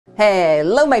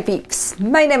Hello my peeps!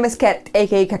 My name is Kat,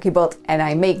 aka Kakibot, and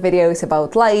I make videos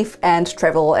about life and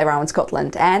travel around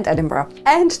Scotland and Edinburgh.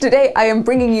 And today I am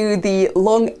bringing you the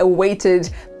long-awaited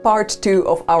part 2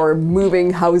 of our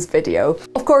moving house video.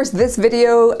 Of course, this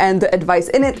video and the advice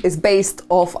in it is based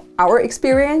off our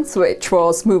experience, which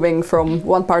was moving from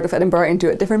one part of Edinburgh into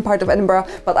a different part of Edinburgh,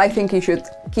 but I think you should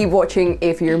keep watching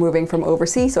if you're moving from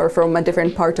overseas or from a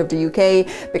different part of the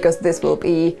UK, because this will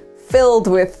be filled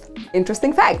with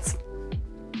interesting facts.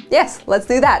 Yes, let's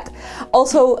do that.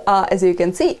 Also, as you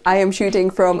can see, I am shooting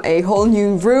from a whole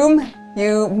new room.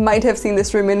 You might have seen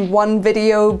this room in one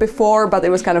video before, but it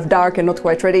was kind of dark and not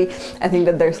quite ready. I think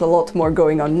that there's a lot more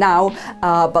going on now,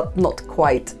 but not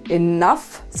quite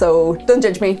enough. So don't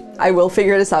judge me, I will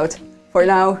figure this out. For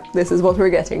now, this is what we're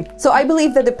getting. So I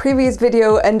believe that the previous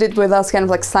video ended with us kind of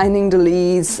like signing the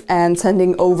lease and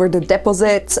sending over the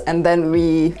deposit, and then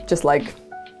we just like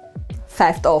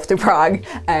faffed off to Prague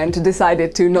and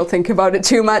decided to not think about it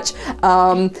too much.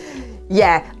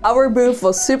 Yeah, our move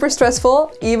was super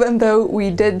stressful, even though we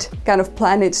did kind of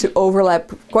plan it to overlap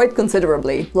quite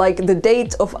considerably. Like the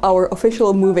date of our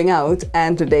official moving out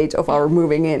and the date of our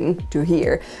moving in to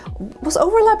here was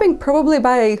overlapping probably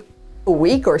by a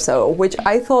week or so, which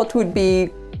I thought would be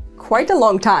quite a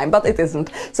long time, but it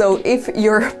isn't. So if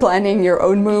you're planning your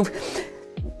own move,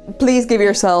 please give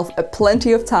yourself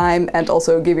plenty of time and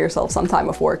also give yourself some time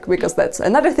off work, because that's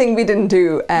another thing we didn't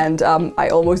do, and I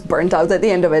almost burnt out at the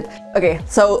end of it. Okay,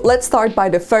 so let's start by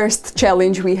the first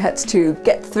challenge we had to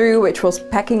get through, which was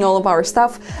packing all of our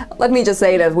stuff. Let me just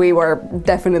say that we were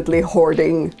definitely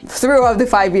hoarding throughout the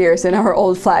 5 years in our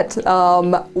old flat.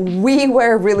 We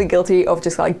were really guilty of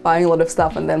just like buying a lot of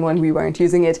stuff, and then when we weren't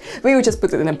using it, we would just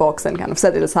put it in a box and kind of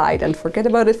set it aside and forget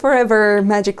about it forever.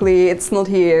 Magically, it's not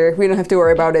here. We don't have to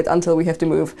worry about it until we have to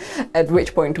move, at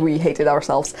which point we hated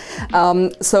ourselves.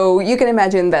 So you can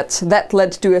imagine that that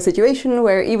led to a situation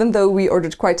where even though we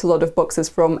ordered quite a lot of boxes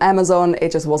from Amazon,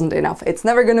 it just wasn't enough. It's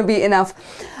never gonna be enough.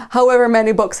 However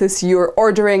many boxes you're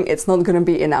ordering, it's not gonna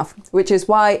be enough, which is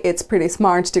why it's pretty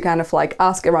smart to kind of like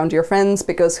ask around your friends,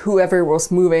 because whoever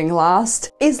was moving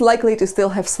last is likely to still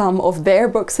have some of their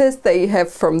boxes they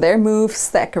have from their move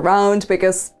stack around,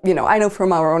 because, you know, I know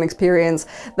from our own experience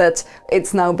that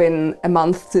it's now been a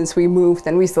month since we moved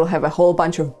and we still have a whole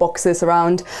bunch of boxes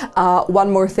around.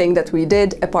 One more thing that we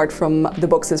did, apart from the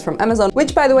boxes from Amazon,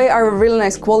 which by the way are a really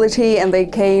nice quality, and they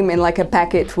came in like a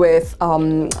packet with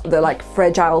the like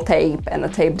fragile tape and a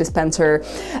tape dispenser,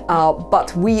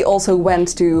 but we also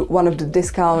went to one of the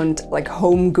discount like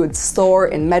home goods store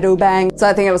in Meadowbank. So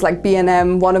I think it was like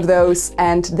B&M, one of those,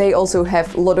 and they also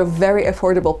have a lot of very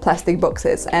affordable plastic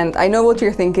boxes. And I know what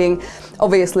you're thinking.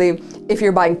 Obviously, if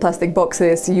you're buying plastic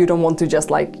boxes, you don't want to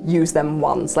just like use them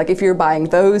once. Like if you're buying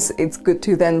those, it's good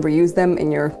to then reuse them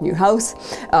in your new house,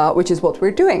 which is what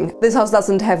we're doing. This house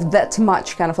doesn't have that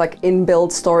much kind of like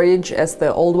inbuilt storage as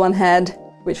the old one had,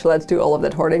 which led to all of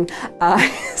that hoarding.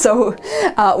 So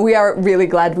we are really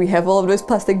glad we have all of those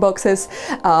plastic boxes,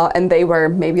 and they were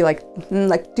maybe like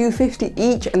 $2.50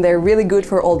 each, and they're really good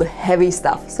for all the heavy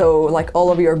stuff. So like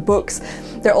all of your books.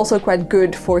 They're also quite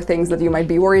good for things that you might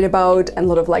be worried about, and a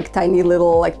lot of like tiny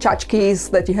little like tchotchkes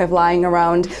that you have lying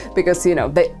around, because, you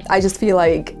know, I just feel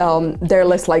like they're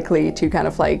less likely to kind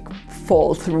of like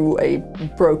fall through a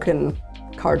broken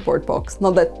cardboard box.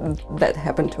 Not that that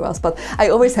happened to us, but I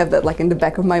always have that like in the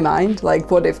back of my mind,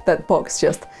 like what if that box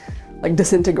just like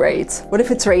disintegrates? What if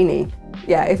it's rainy?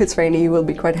 Yeah, if it's rainy, you will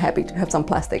be quite happy to have some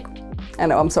plastic. I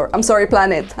know, I'm sorry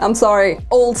planet, I'm sorry.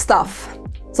 Old stuff.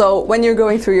 So when you're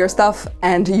going through your stuff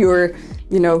and you're,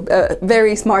 you know,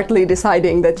 very smartly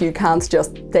deciding that you can't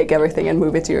just take everything and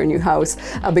move it to your new house,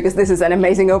 because this is an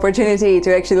amazing opportunity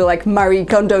to actually like Marie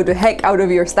Kondo the heck out of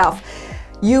your stuff.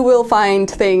 You will find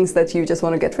things that you just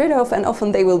want to get rid of, and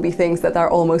often they will be things that are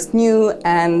almost new,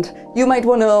 and you might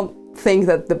want to think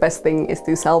that the best thing is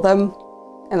to sell them.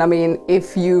 And I mean,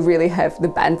 if you really have the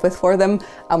bandwidth for them,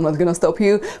 I'm not gonna stop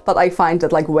you, but I find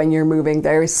that like when you're moving,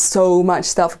 there is so much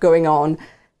stuff going on.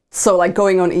 So like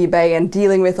going on eBay and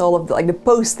dealing with all of the, like the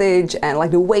postage and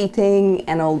like the waiting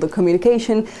and all the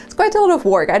communication, it's quite a lot of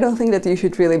work. I don't think that you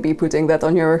should really be putting that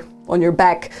on your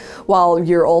back while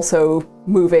you're also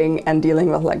moving and dealing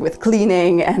with like with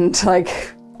cleaning and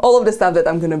like all of the stuff that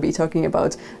I'm going to be talking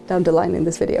about down the line in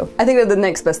this video. I think that the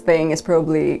next best thing is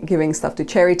probably giving stuff to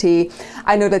charity.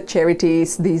 I know that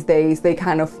charities these days, they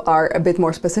kind of are a bit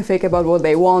more specific about what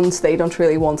they want. They don't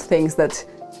really want things that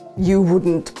you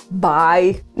wouldn't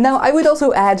buy. Now, I would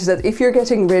also add that if you're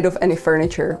getting rid of any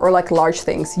furniture or like large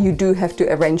things, you do have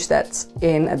to arrange that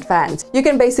in advance. You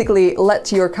can basically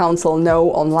let your council know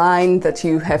online that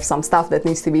you have some stuff that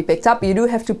needs to be picked up. You do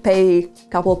have to pay a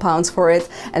couple pounds for it,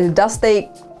 and it does take,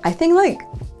 I think, like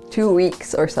 2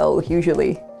 weeks or so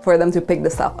usually for them to pick the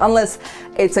stuff, unless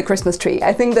it's a Christmas tree.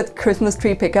 I think that Christmas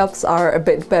tree pickups are a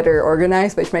bit better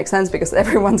organized, which makes sense because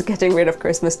everyone's getting rid of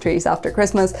Christmas trees after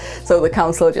Christmas, so the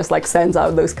council just like sends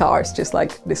out those cars, just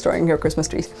like destroying your Christmas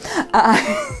trees.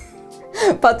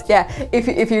 But yeah,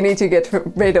 if you need to get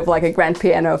rid of like a grand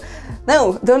piano,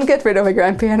 no, don't get rid of a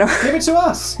grand piano. Give it to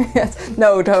us! Yes,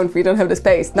 no, don't, we don't have the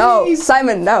space. No, Please.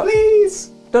 Simon, no!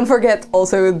 Please! Don't forget,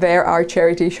 also, there are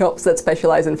charity shops that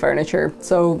specialize in furniture,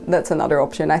 so that's another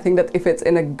option. I think that if it's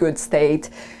in a good state,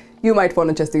 you might want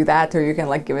to just do that, or you can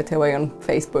like give it away on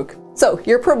Facebook. So,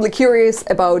 you're probably curious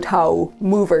about how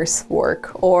movers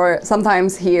work, or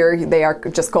sometimes here they are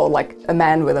just called like a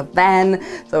man with a van,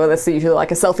 so that's usually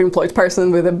like a self-employed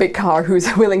person with a big car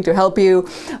who's willing to help you,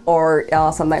 or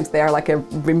sometimes they are like a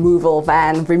removal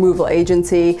van, removal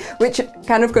agency, which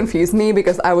kind of confused me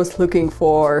because I was looking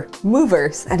for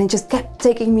movers and it just kept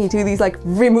taking me to these like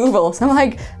removals. I'm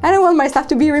like, I don't want my stuff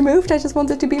to be removed, I just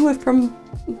want it to be moved from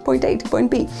point A to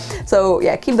point B. So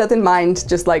yeah, keep that in mind,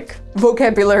 just like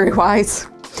vocabulary wise.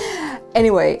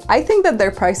 Anyway, I think that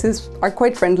their prices are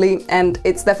quite friendly, and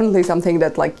it's definitely something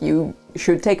that like you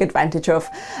should take advantage of,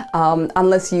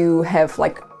 unless you have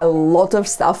like a lot of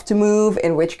stuff to move,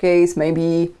 in which case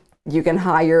maybe you can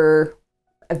hire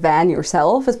a van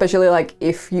yourself, especially like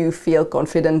if you feel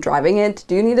confident driving it.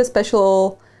 Do you need a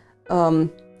special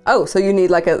oh, so you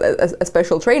need like a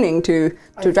special training to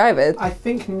drive it? I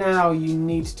think now you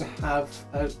need to have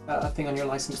a thing on your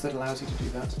license that allows you to do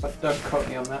that, but don't quote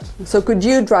me on that. So could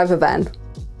you drive a van?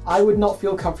 I would not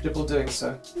feel comfortable doing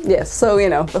so. Yes, so you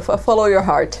know, follow your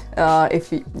heart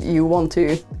if you want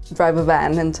to drive a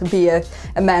van and to be a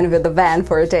man with a van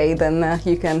for a day, then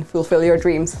you can fulfill your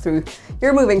dreams through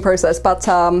your moving process, but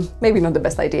maybe not the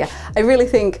best idea. I really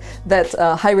think that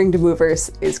hiring the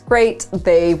movers is great.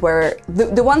 They were,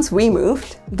 the ones we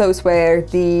moved, those were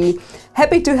the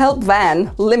Happy to Help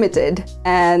van limited,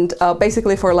 and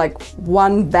basically for like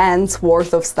one van's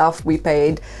worth of stuff we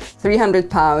paid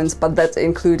 £300, but that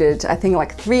included I think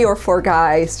like 3 or 4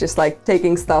 guys just like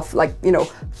taking stuff like, you know,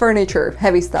 furniture,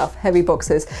 heavy stuff, heavy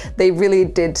boxes. They really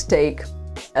did take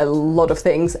a lot of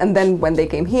things, and then when they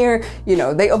came here, you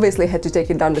know, they obviously had to take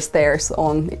it down the stairs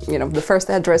on, you know, the first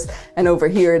address, and over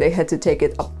here they had to take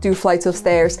it up 2 flights of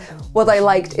stairs. What I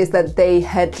liked is that they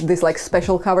had this like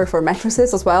special cover for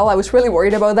mattresses as well. I was really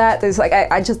worried about that. It's like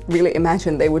I just really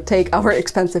imagined they would take our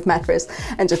expensive mattress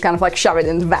and just kind of like shove it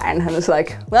in the van, and it's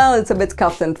like, well, it's a bit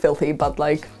scuffed and filthy, but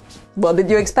like, what did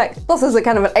you expect? Plus, as a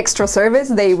kind of an extra service,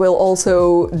 they will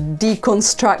also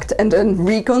deconstruct and then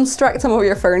reconstruct some of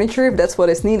your furniture if that's what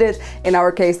is needed. In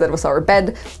our case, that was our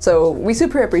bed, so we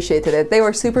super appreciated it. They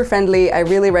were super friendly. I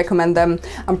really recommend them.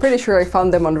 I'm pretty sure I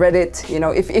found them on Reddit. You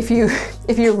know, if you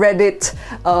Reddit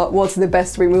what's the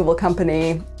best removal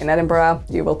company in Edinburgh,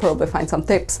 you will probably find some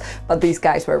tips, but these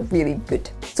guys were really good.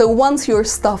 So once your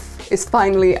stuff is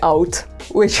finally out,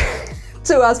 which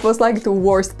to us was like the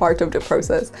worst part of the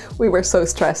process. We were so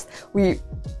stressed. We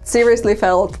seriously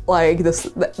felt like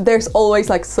there's always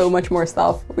like so much more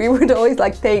stuff. We would always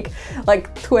like take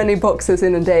like 20 boxes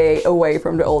in a day away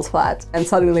from the old flat, and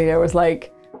suddenly there was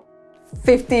like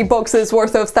 50 boxes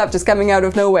worth of stuff just coming out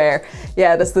of nowhere.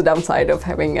 Yeah, that's the downside of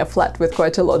having a flat with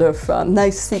quite a lot of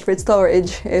nice secret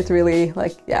storage. It really,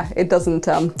 like, yeah, it doesn't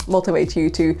motivate you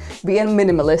to be a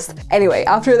minimalist. Anyway,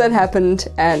 after that happened,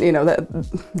 and you know,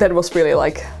 that was really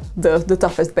like the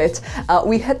toughest bit,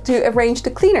 we had to arrange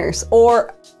the cleaners,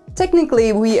 or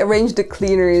technically we arranged the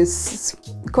cleaners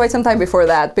quite some time before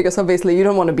that, because obviously you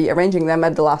don't want to be arranging them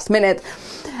at the last minute.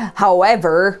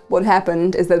 However, what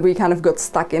happened is that we kind of got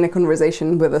stuck in a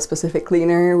conversation with a specific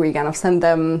cleaner. We kind of sent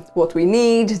them what we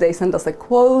need, they sent us a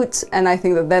quote, and I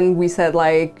think that then we said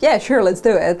like, yeah, sure, let's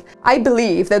do it. I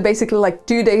believe that basically like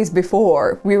 2 days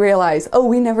before we realized, oh,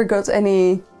 we never got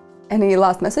any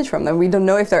last message from them. We don't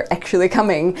know if they're actually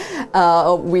coming.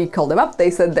 We called them up,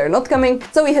 they said they're not coming,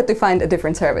 so we had to find a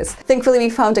different service. Thankfully, we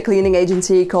found a cleaning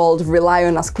agency called Rely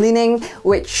on Us Cleaning,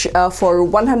 which for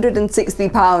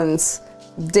 £160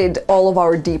 did all of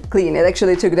our deep clean. It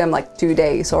actually took them like 2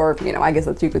 days, or you know, I guess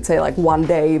that you could say like 1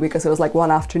 day, because it was like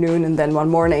 1 afternoon and then 1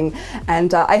 morning.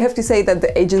 And I have to say that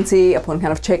the agency, upon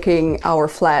kind of checking our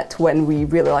flat when we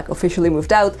really like officially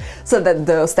moved out, said that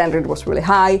the standard was really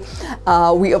high.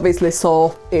 We obviously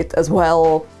saw it as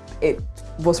well. It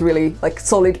was really like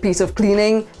solid piece of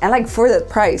cleaning, and like for that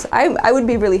price I would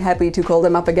be really happy to call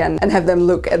them up again and have them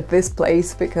look at this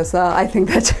place, because I think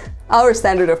that our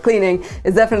standard of cleaning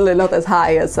is definitely not as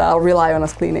high as Rely On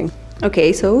Us cleaning.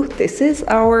 Okay, so this is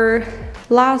our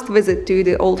last visit to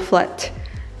the old flat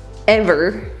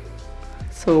ever.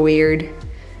 So weird.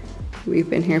 We've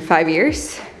been here 5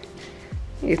 years.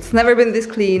 It's never been this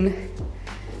clean.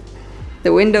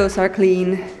 The windows are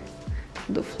clean.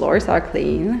 The floors are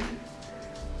clean.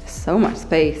 So much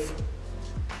space.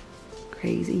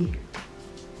 Crazy.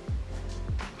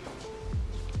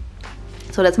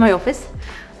 So that's my office.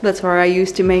 That's where I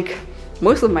used to make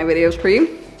most of my videos for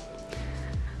you.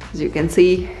 As you can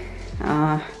see,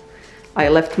 I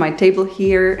left my table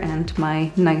here and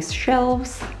my nice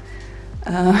shelves.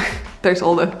 There's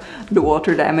all the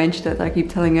water damage that I keep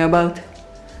telling you about.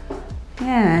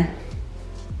 Yeah.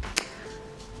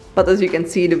 But as you can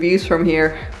see, the views from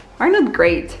here are not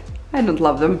great. I don't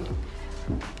love them.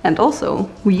 And also,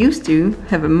 we used to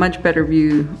have a much better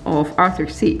view of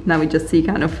Arthur's Seat. Now we just see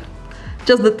kind of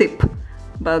just the tip.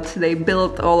 But they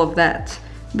built all of that.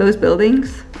 Those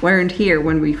buildings weren't here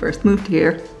when we first moved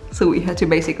here. So we had to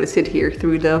basically sit here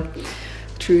through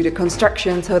the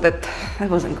construction, so that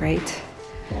wasn't great.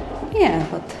 Yeah,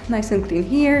 but nice and clean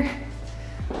here.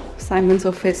 Simon's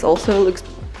office also looks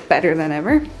better than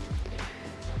ever.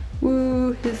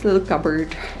 Woo, his little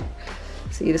cupboard.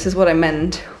 See, this is what I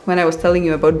meant when I was telling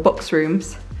you about box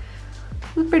rooms.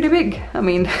 It's pretty big. I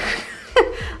mean,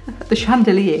 the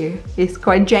chandelier is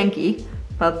quite janky,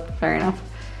 but fair enough.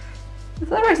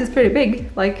 Otherwise, it's pretty big.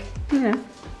 Like, yeah,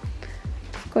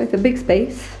 quite a big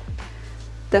space.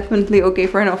 Definitely okay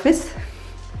for an office.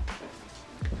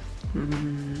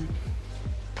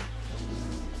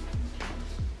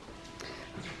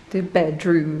 The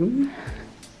bedroom.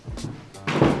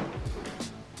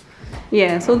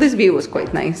 Yeah, so this view was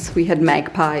quite nice. We had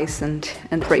magpies and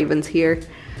ravens here.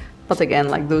 But again,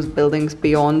 like those buildings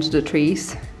beyond the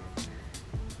trees.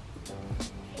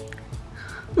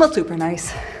 Not super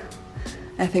nice.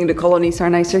 I think the colonies are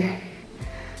nicer.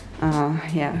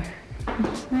 Yeah.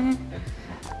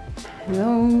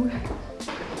 Hello.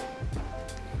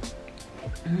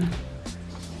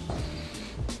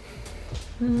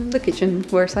 The kitchen,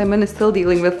 where Simon is still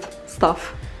dealing with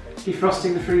stuff.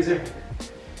 Defrosting the freezer.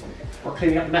 Or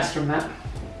cleaning up the mess from that.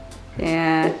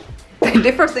 Yeah.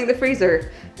 Defrosting the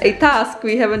freezer. A task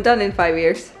we haven't done in 5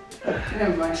 years.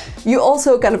 Never mind. You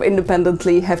also kind of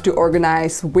independently have to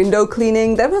organize window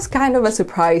cleaning. That was kind of a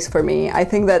surprise for me. I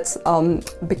think that's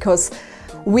because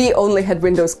we only had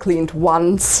windows cleaned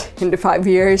once in the 5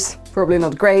 years. Probably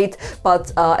not great,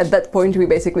 but at that point we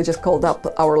basically just called up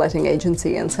our letting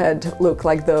agency and said, look,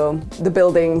 like the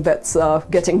building that's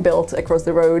getting built across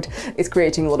the road is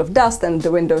creating a lot of dust and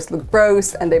the windows look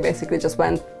gross, and they basically just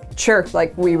went, sure,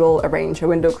 like we will arrange a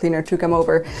window cleaner to come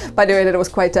over. By the way, that was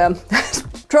quite a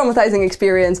traumatizing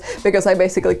experience, because I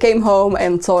basically came home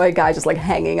and saw a guy just like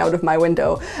hanging out of my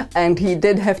window, and he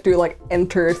did have to like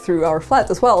enter through our flat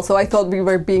as well, so I thought we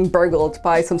were being burgled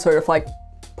by some sort of like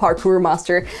parkour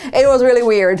master. It was really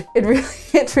weird. It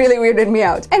really weirded me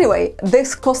out. Anyway,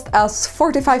 this cost us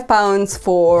 £45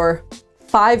 for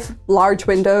 5 large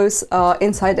windows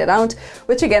inside and out,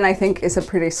 which again I think is a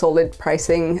pretty solid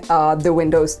pricing. The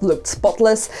windows looked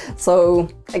spotless, so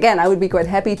again I would be quite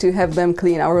happy to have them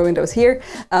clean our windows here.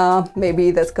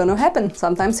 Maybe that's gonna happen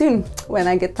sometime soon, when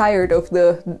I get tired of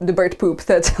the bird poop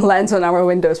that lands on our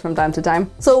windows from time to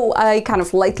time. So I kind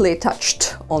of lightly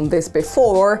touched on this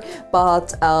before,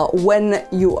 but when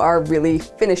you are really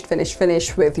finished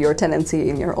with your tenancy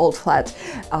in your old flat,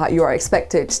 you are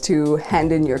expected to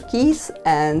hand in your keys,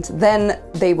 and then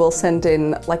they will send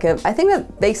in like I think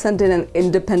that they send in an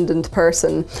independent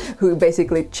person who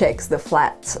basically checks the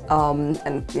flat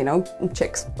and, you know,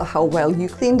 checks how well you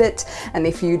cleaned it and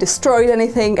if you destroyed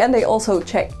anything, and they also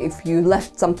check if you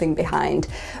left something behind,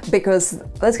 because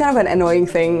that's kind of an annoying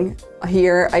thing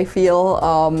here, I feel,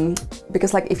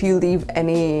 because like if you leave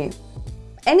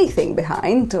anything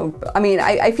behind, I mean,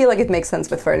 I feel like it makes sense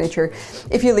with furniture.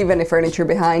 If you leave any furniture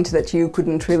behind that you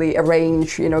couldn't really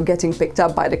arrange, you know, getting picked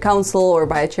up by the council or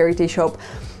by a charity shop,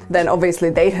 then obviously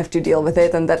they have to deal with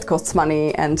it, and that costs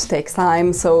money and takes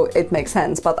time, so it makes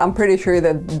sense. But I'm pretty sure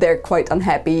that they're quite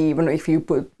unhappy even if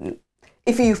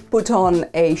you've put on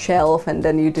a shelf and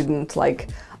then you didn't like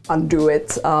undo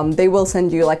it. They will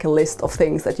send you like a list of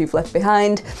things that you've left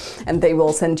behind, and they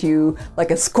will send you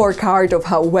like a scorecard of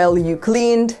how well you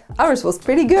cleaned. Ours was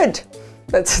pretty good.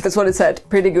 That's what it said,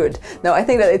 pretty good. No, I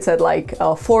think that it said like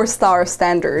a 4-star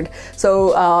standard.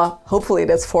 So hopefully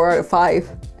that's 4 out of 5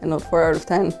 and not 4 out of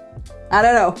 10. I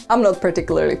don't know, I'm not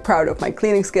particularly proud of my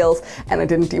cleaning skills, and I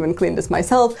didn't even clean this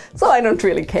myself, so I don't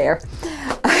really care.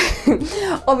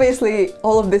 Obviously,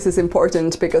 all of this is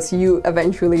important because you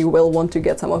eventually will want to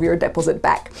get some of your deposit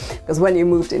back. Because when you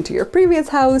moved into your previous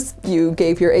house, you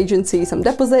gave your agency some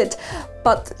deposit,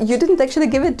 but you didn't actually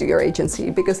give it to your agency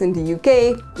because in the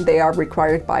UK, they are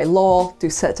required by law to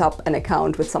set up an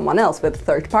account with someone else, with a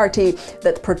third party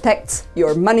that protects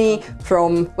your money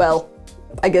from, well,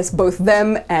 I guess both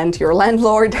them and your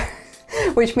landlord.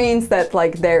 Which means that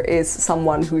like there is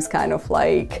someone who's kind of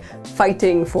like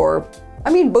fighting for, I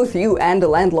mean, both you and the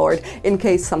landlord in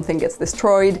case something gets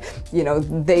destroyed. You know,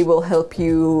 they will help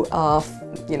you,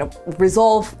 you know,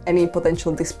 resolve any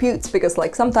potential disputes because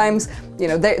like sometimes, you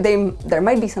know, there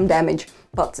might be some damage,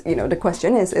 but you know, the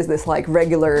question is this like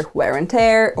regular wear and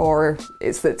tear, or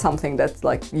is it something that's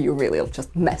like you really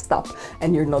just messed up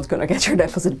and you're not gonna get your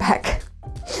deposit back?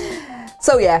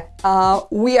 So yeah,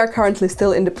 we are currently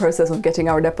still in the process of getting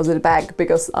our deposit back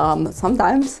because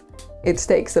sometimes it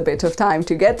takes a bit of time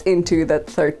to get into that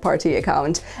third-party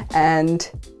account.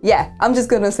 And yeah, I'm just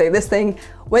gonna say this thing: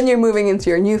 when you're moving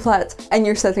into your new flat and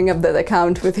you're setting up that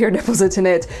account with your deposit in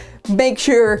it, make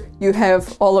sure you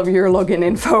have all of your login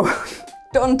info.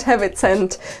 Don't have it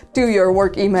sent to your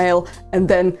work email and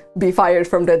then be fired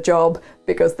from that job,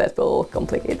 because that will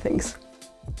complicate things.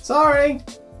 Sorry!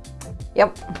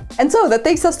 Yep. And so that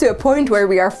takes us to a point where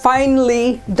we are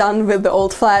finally done with the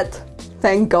old flat.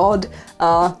 Thank God.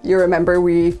 You remember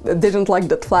we didn't like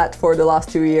that flat for the last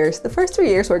 2 years. The first 3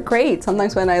 years were great.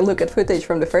 Sometimes when I look at footage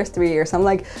from the first 3 years, I'm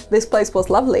like, this place was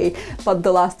lovely, but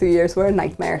the last 2 years were a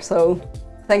nightmare. So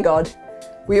thank God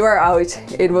we were out.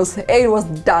 It was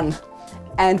done.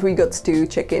 And we got to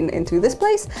check in into this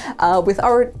place. With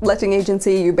our letting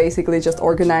agency, you basically just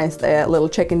organized a little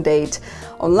check-in date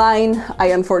online. I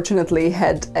unfortunately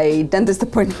had a dentist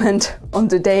appointment on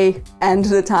the day and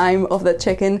the time of that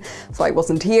check-in, so I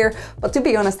wasn't here. But to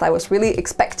be honest, I was really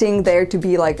expecting there to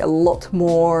be like a lot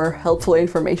more helpful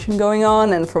information going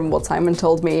on, and from what Simon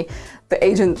told me, the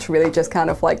agent really just kind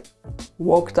of like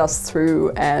walked us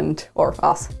through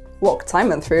walked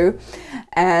Simon through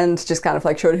and just kind of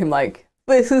like showed him like,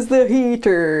 this is the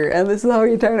heater and this is how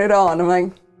you turn it on. I'm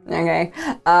like, okay.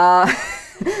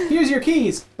 Here's your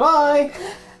keys, bye!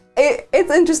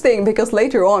 It's interesting because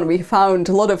later on we found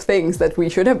a lot of things that we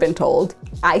should have been told,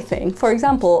 I think. For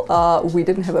example, we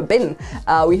didn't have a bin.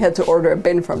 We had to order a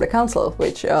bin from the council,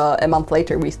 which a month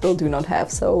later we still do not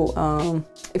have. So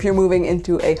if you're moving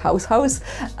into a house,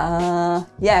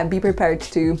 yeah, be prepared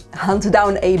to hunt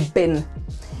down a bin.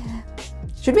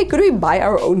 Could we buy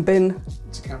our own bin?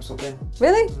 It's a council bin.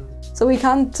 Really? So we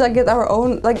can't get our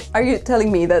own, like, are you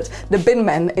telling me that the bin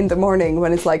men in the morning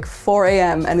when it's like 4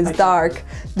 AM and it's dark,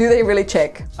 do they really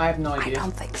check? I have no idea. I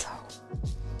don't think so.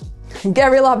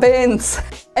 Guerrilla bins!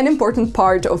 An important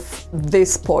part of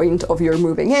this point of your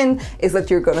moving in is that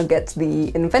you're gonna get the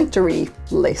inventory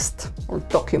list or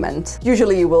document.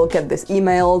 Usually you will get this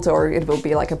emailed, or it will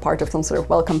be like a part of some sort of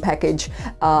welcome package.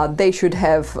 They should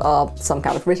have some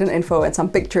kind of written info and some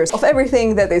pictures of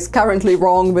everything that is currently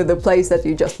wrong with the place that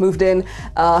you just moved in.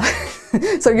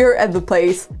 So you're at the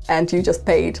place and you just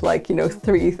paid like, you know,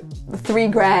 three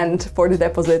grand for the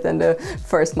deposit and the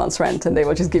first month's rent, and they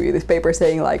will just give you this paper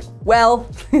saying like, well,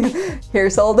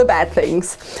 here's all the bad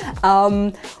things.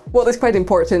 What is quite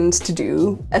important to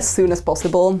do as soon as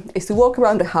possible is to walk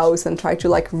around the house and try to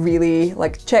like really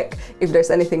like check if there's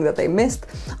anything that they missed.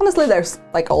 Honestly, there's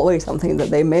like always something that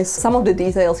they miss. Some of the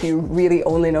details you really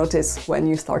only notice when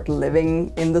you start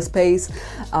living in the space.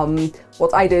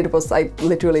 What I did was I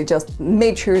literally just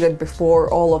made sure that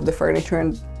before all of the furniture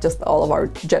and just all of our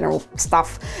general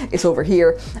stuff is over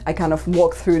here, I kind of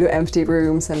walked through the empty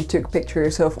rooms and took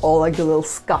pictures of all like the little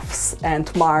scuffs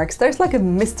and marks. There's like a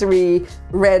mystery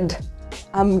red,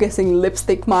 I'm guessing,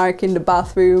 lipstick mark in the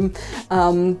bathroom.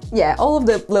 Yeah, all of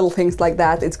the little things like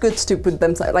that. It's good to put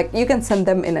them, like you can send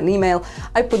them in an email.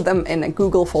 I put them in a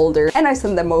Google folder and I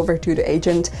send them over to the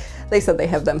agent. They said they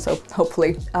have them, so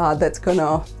hopefully that's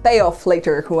gonna pay off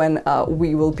later when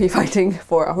we will be fighting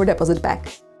for our deposit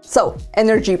back. So,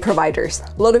 energy providers.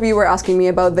 A lot of you were asking me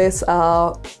about this.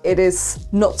 It is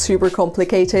not super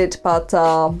complicated, but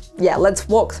yeah, let's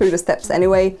walk through the steps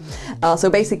anyway. So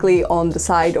basically on the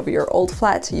side of your old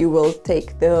flat, you will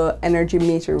take the energy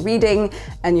meter reading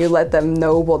and you let them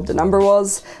know what the number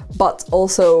was, but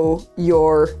also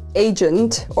your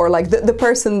agent, or like the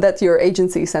person that your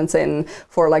agency sends in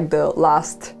for like the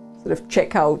last sort of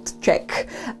checkout check,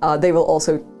 they will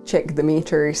also check the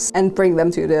meters and bring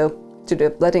them to the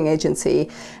letting agency,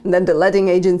 and then the letting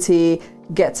agency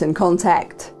gets in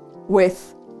contact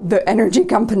with the energy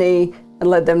company and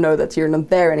let them know that you're not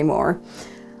there anymore.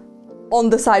 On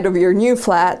the side of your new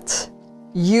flat,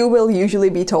 you will usually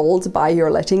be told by your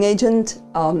letting agent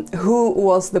who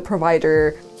was the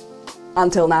provider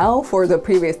until now for the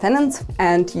previous tenants,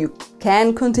 and you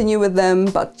can continue with them,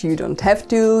 but you don't have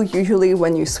to. Usually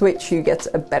when you switch, you get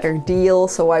a better deal,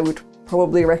 so I would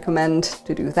probably recommend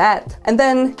to do that. And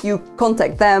then you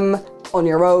contact them on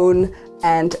your own,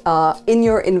 and in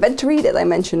your inventory that I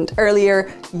mentioned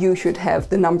earlier, you should have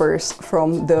the numbers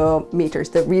from the meters,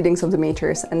 the readings of the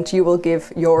meters, and you will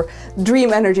give your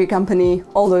dream energy company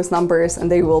all those numbers,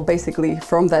 and they will basically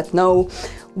from that know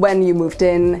when you moved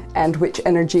in and which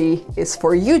energy is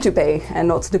for you to pay and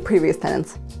not the previous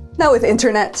tenants. Now with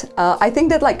internet, I think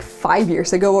that like 5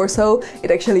 years ago or so,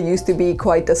 it actually used to be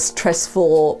quite a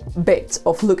stressful bit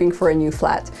of looking for a new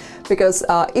flat. Because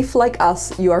if, like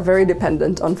us, you are very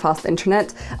dependent on fast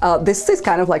internet, this is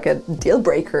kind of like a deal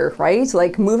breaker, right?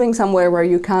 Like moving somewhere where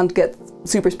you can't get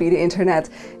super speedy internet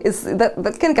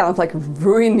that can kind of like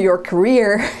ruin your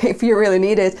career if you really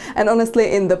need it. And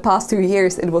honestly, in the past 2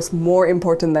 years, it was more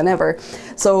important than ever.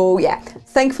 So yeah,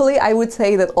 thankfully, I would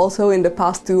say that also in the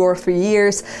past 2 or 3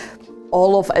 years,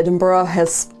 all of Edinburgh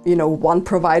has, you know, one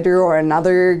provider or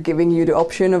another giving you the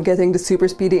option of getting the super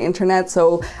speedy internet.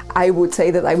 So I would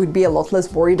say that I would be a lot less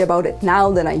worried about it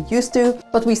now than I used to,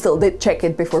 but we still did check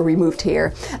it before we moved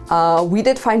here. We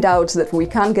did find out that we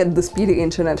can't get the speedy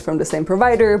internet from the same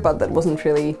provider, but that wasn't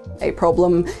really a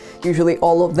problem. Usually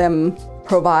all of them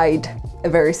provide a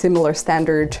very similar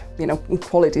standard, you know,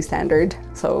 quality standard,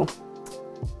 so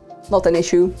not an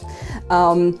issue.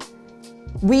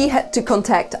 We had to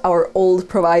contact our old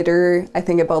provider, I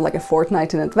think about like a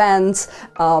fortnight in advance.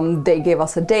 They gave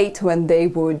us a date when they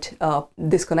would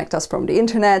disconnect us from the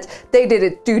internet. They did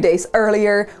it 2 days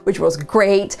earlier, which was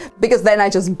great, because then I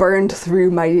just burned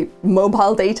through my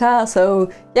mobile data.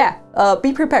 So yeah,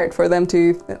 be prepared for them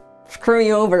to screw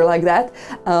you over like that.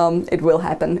 It will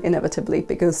happen inevitably,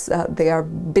 because they are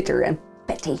bitter and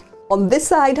petty. On this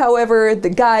side, however, the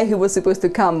guy who was supposed to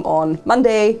come on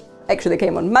Monday actually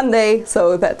came on Monday,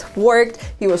 so that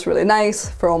worked. He was really nice,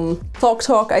 from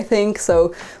TalkTalk, I think,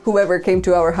 so whoever came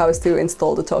to our house to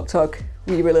install the TalkTalk,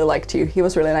 we really liked you. He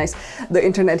was really nice. The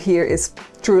internet here is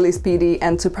truly speedy,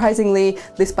 and surprisingly,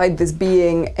 despite this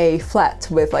being a flat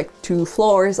with like 2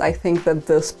 floors, I think that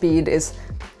the speed is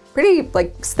pretty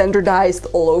like standardized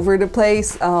all over the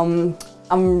place.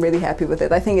 I'm really happy with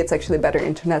it. I think it's actually better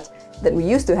internet than we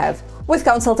used to have. With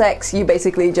council tax, you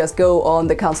basically just go on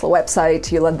the council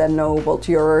website, you let them know what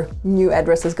your new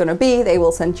address is gonna be, they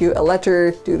will send you a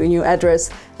letter to the new address,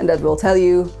 and that will tell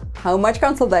you how much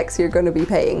council tax you're gonna be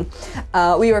paying.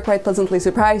 We were quite pleasantly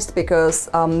surprised, because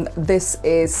this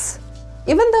is,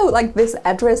 even though like this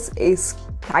address is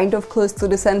kind of close to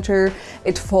the center,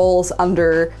 it falls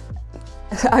under,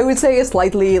 I would say, a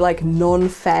slightly like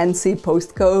non-fancy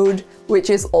postcode, which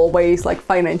is always like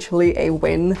financially a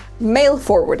win. Mail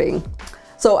forwarding.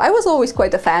 So I was always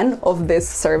quite a fan of this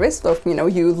service of, you know,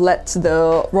 you let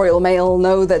the Royal Mail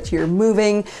know that you're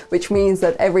moving, which means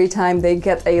that every time they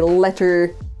get a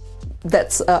letter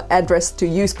that's addressed to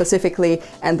you specifically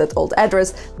and that old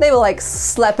address, they will like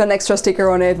slap an extra sticker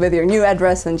on it with your new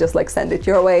address and just like send it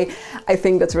your way. I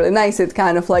think that's really nice. It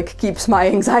kind of like keeps my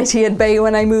anxiety at bay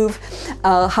when I move.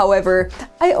 However,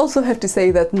 I also have to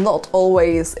say that not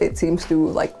always it seems to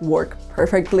like work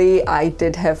perfectly. I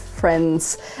did have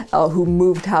friends who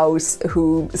moved house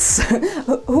who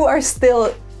are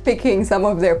still picking some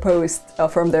of their posts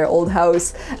from their old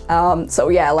house. So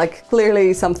yeah, like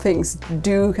clearly some things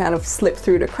do kind of slip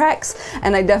through the cracks,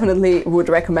 and I definitely would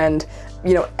recommend,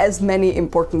 you know, as many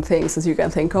important things as you can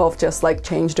think of, just like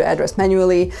change the address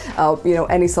manually, you know,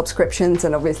 any subscriptions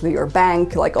and obviously your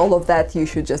bank, like all of that you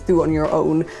should just do on your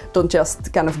own. Don't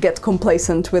just kind of get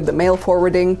complacent with the mail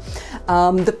forwarding.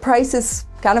 The price is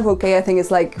kind of okay. I think it's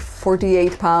like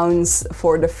 £48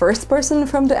 for the first person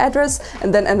from the address,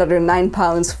 and then another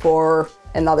 £9 for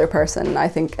another person, I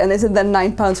think. And is it then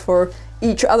 £9 for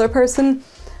each other person?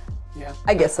 Yeah.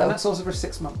 I guess so. And that's also for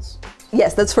 6 months.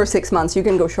 Yes, that's for 6 months. You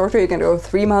can go shorter, you can go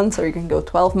 3 months, or you can go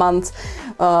 12 months.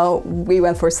 We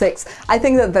went for 6. I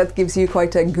think that that gives you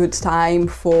quite a good time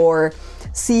for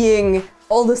seeing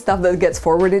all the stuff that gets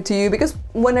forwarded to you, because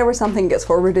whenever something gets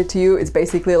forwarded to you, it's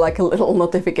basically like a little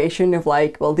notification of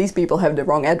like, well, these people have the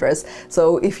wrong address.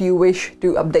 So if you wish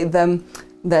to update them,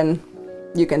 then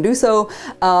you can do so.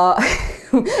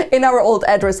 in our old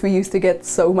address we used to get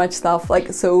so much stuff,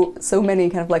 like so many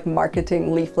kind of like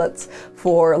marketing leaflets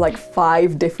for like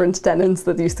 5 different tenants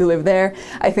that used to live there.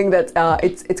 I think that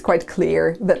it's quite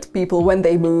clear that people, when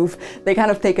they move, they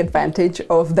kind of take advantage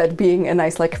of that being a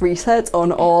nice like reset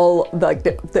on all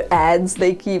the ads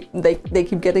they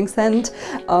keep getting sent.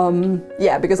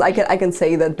 Yeah, because I can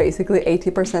say that basically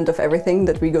 80% of everything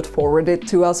that we got forwarded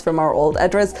to us from our old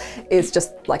address is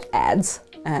just like ads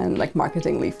and like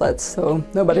marketing leaflets, so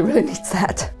nobody really needs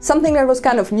that. Something that was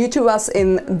kind of new to us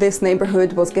in this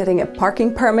neighborhood was getting a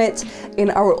parking permit.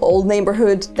 In our old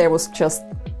neighborhood there was just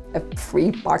a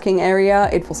free parking area.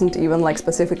 It wasn't even like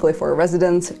specifically for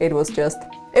residents, it was just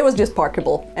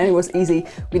parkable and it was easy.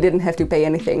 We didn't have to pay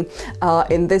anything.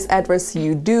 In this address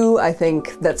you do. I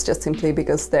think that's just simply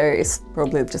because there is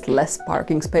probably just less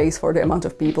parking space for the amount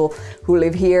of people who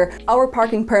live here. Our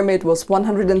parking permit was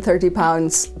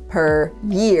 £130 per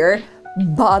year.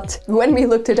 But when we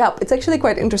looked it up, it's actually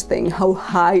quite interesting how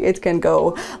high it can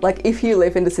go. Like if you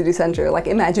live in the city center, like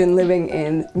imagine living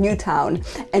in Newtown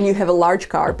and you have a large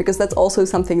car, because that's also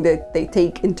something that they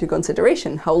take into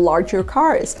consideration, how large your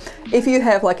car is. If you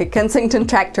have like a Kensington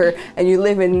tractor and you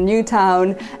live in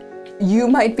Newtown, you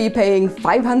might be paying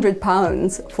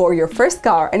 £500 for your first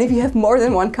car, and if you have more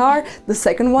than one car, the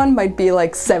second one might be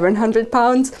like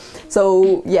 £700.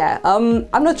 So yeah, I'm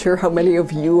not sure how many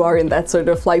of you are in that sort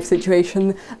of life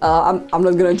situation. I'm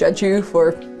not gonna judge you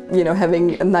for, you know,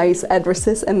 having nice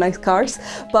addresses and nice cars,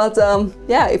 but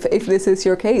yeah, if this is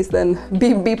your case, then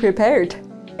be prepared.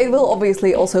 It will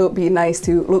obviously also be nice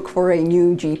to look for a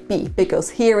new GP, because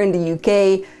here in the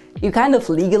UK you kind of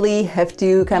legally have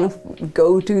to kind of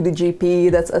go to the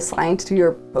GP that's assigned to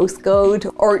your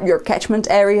postcode or your catchment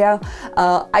area.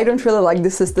 I don't really like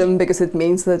this system because it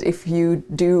means that if you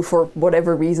do, for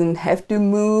whatever reason, have to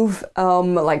move,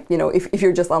 like, you know, if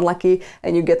you're just unlucky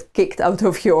and you get kicked out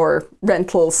of your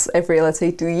rentals every, let's say,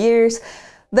 2 years,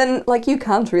 then like you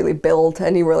can't really build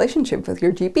any relationship with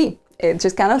your GP. It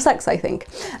just kind of sucks, I think.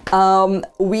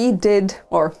 We did,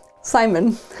 or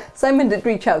Simon did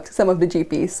reach out to some of the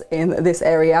GPs in this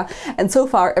area, and so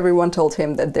far everyone told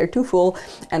him that they're too full,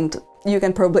 and you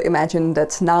can probably imagine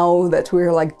that now that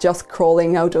we're like just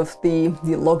crawling out of the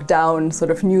lockdown sort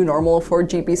of new normal for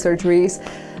GP surgeries,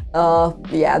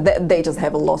 yeah, they just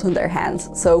have a lot on their hands.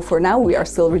 So for now we are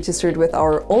still registered with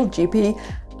our old GP.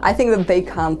 I think that they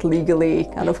can't legally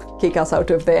kind of kick us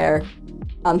out of there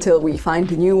until we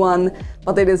find a new one,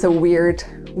 but it is a weird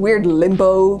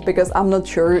limbo, because I'm not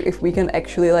sure if we can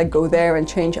actually like go there and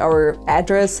change our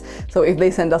address. So if they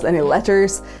send us any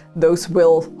letters, those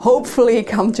will hopefully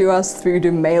come to us through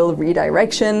the mail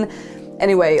redirection.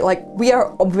 Anyway, like we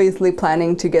are obviously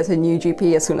planning to get a new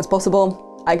GP as soon as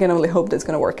possible. I can only hope that's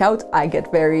gonna work out. I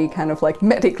get very kind of like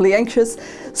medically anxious,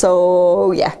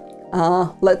 so yeah,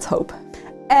 let's hope.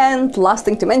 And last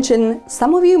thing to mention,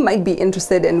 some of you might be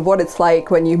interested in what it's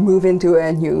like when you move into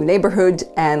a new neighborhood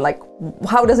and like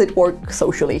how does it work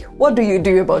socially? What do you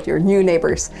do about your new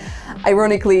neighbors?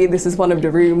 Ironically, this is one of the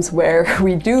rooms where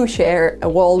we do share a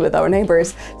wall with our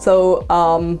neighbors, so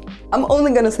I'm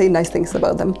only gonna say nice things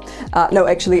about them. No,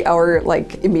 actually our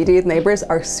like immediate neighbors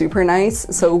are super nice,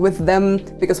 so with them,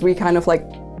 because we kind of like,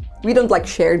 we don't like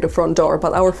share the front door,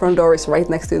 but our front door is right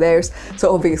next to theirs,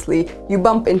 so obviously you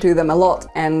bump into them a lot,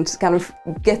 and kind of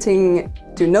getting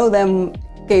to know them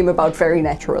came about very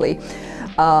naturally.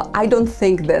 I don't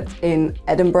think that in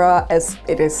Edinburgh, as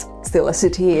it is still a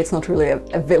city, it's not really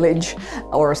a village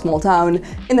or a small town,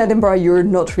 in Edinburgh you're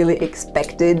not really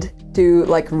expected to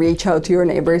like reach out to your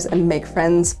neighbors and make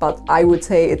friends, but I would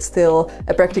say it's still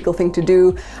a practical thing to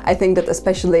do. I think that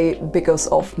especially because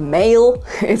of mail,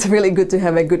 it's really good to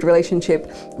have a good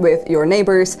relationship with your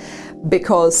neighbors,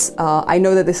 because I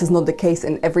know that this is not the case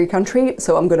in every country,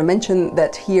 so I'm going to mention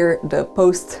that here the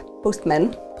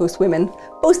postmen, postwomen,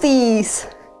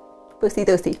 posties! Postie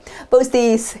toasty.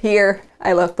 Posties here,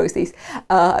 I love posties.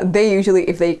 They usually,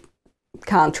 if they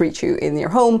can't reach you in your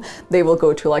home, they will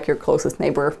go to like your closest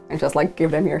neighbor and just like give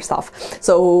them your stuff.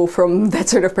 So from that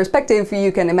sort of perspective,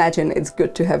 you can imagine it's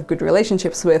good to have good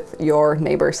relationships with your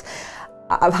neighbors.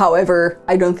 However,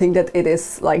 I don't think that it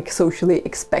is like socially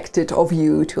expected of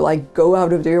you to like go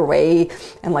out of your way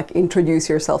and like introduce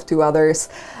yourself to others.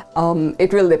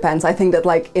 It really depends. I think that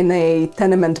like in a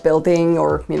tenement building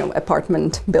or, you know,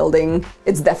 apartment building,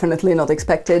 it's definitely not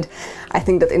expected. I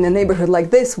think that in a neighborhood like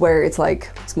this, where it's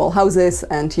like small houses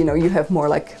and, you know, you have more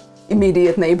like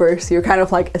immediate neighbors, you're kind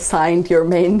of like assigned your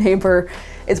main neighbor,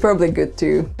 it's probably good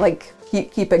to like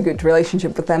keep a good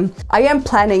relationship with them. I am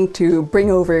planning to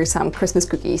bring over some Christmas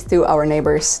cookies to our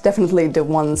neighbors, definitely the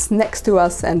ones next to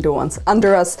us and the ones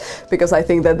under us, because I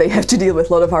think that they have to deal with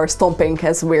a lot of our stomping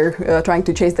as we're trying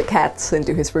to chase the cats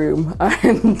into his room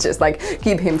and just like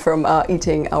keep him from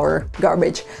eating our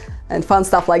garbage and fun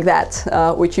stuff like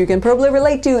that, which you can probably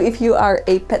relate to if you are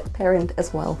a pet parent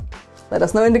as well. Let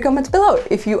us know in the comments below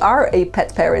if you are a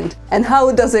pet parent and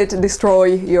how does it destroy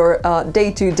your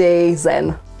day-to-day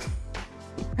zen.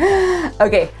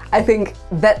 Okay, I think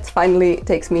that finally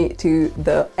takes me to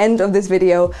the end of this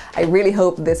video. I really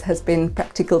hope this has been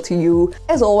practical to you.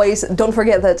 As always, don't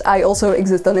forget that I also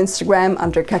exist on Instagram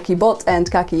under KakiBot and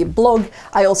KakiBlog.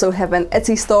 I also have an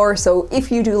Etsy store, so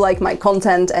if you do like my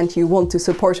content and you want to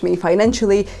support me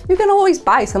financially, you can always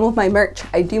buy some of my merch.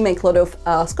 I do make a lot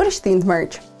of Scottish themed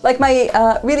merch, like my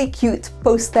really cute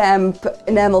post stamp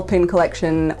enamel pin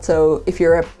collection. So if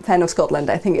you're a fan of Scotland,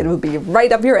 I think it will be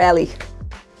right up your alley.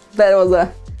 That was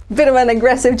a bit of an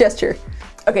aggressive gesture.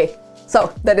 Okay,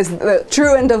 so that is the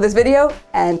true end of this video,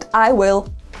 and I will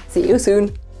see you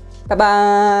soon. Bye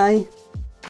bye!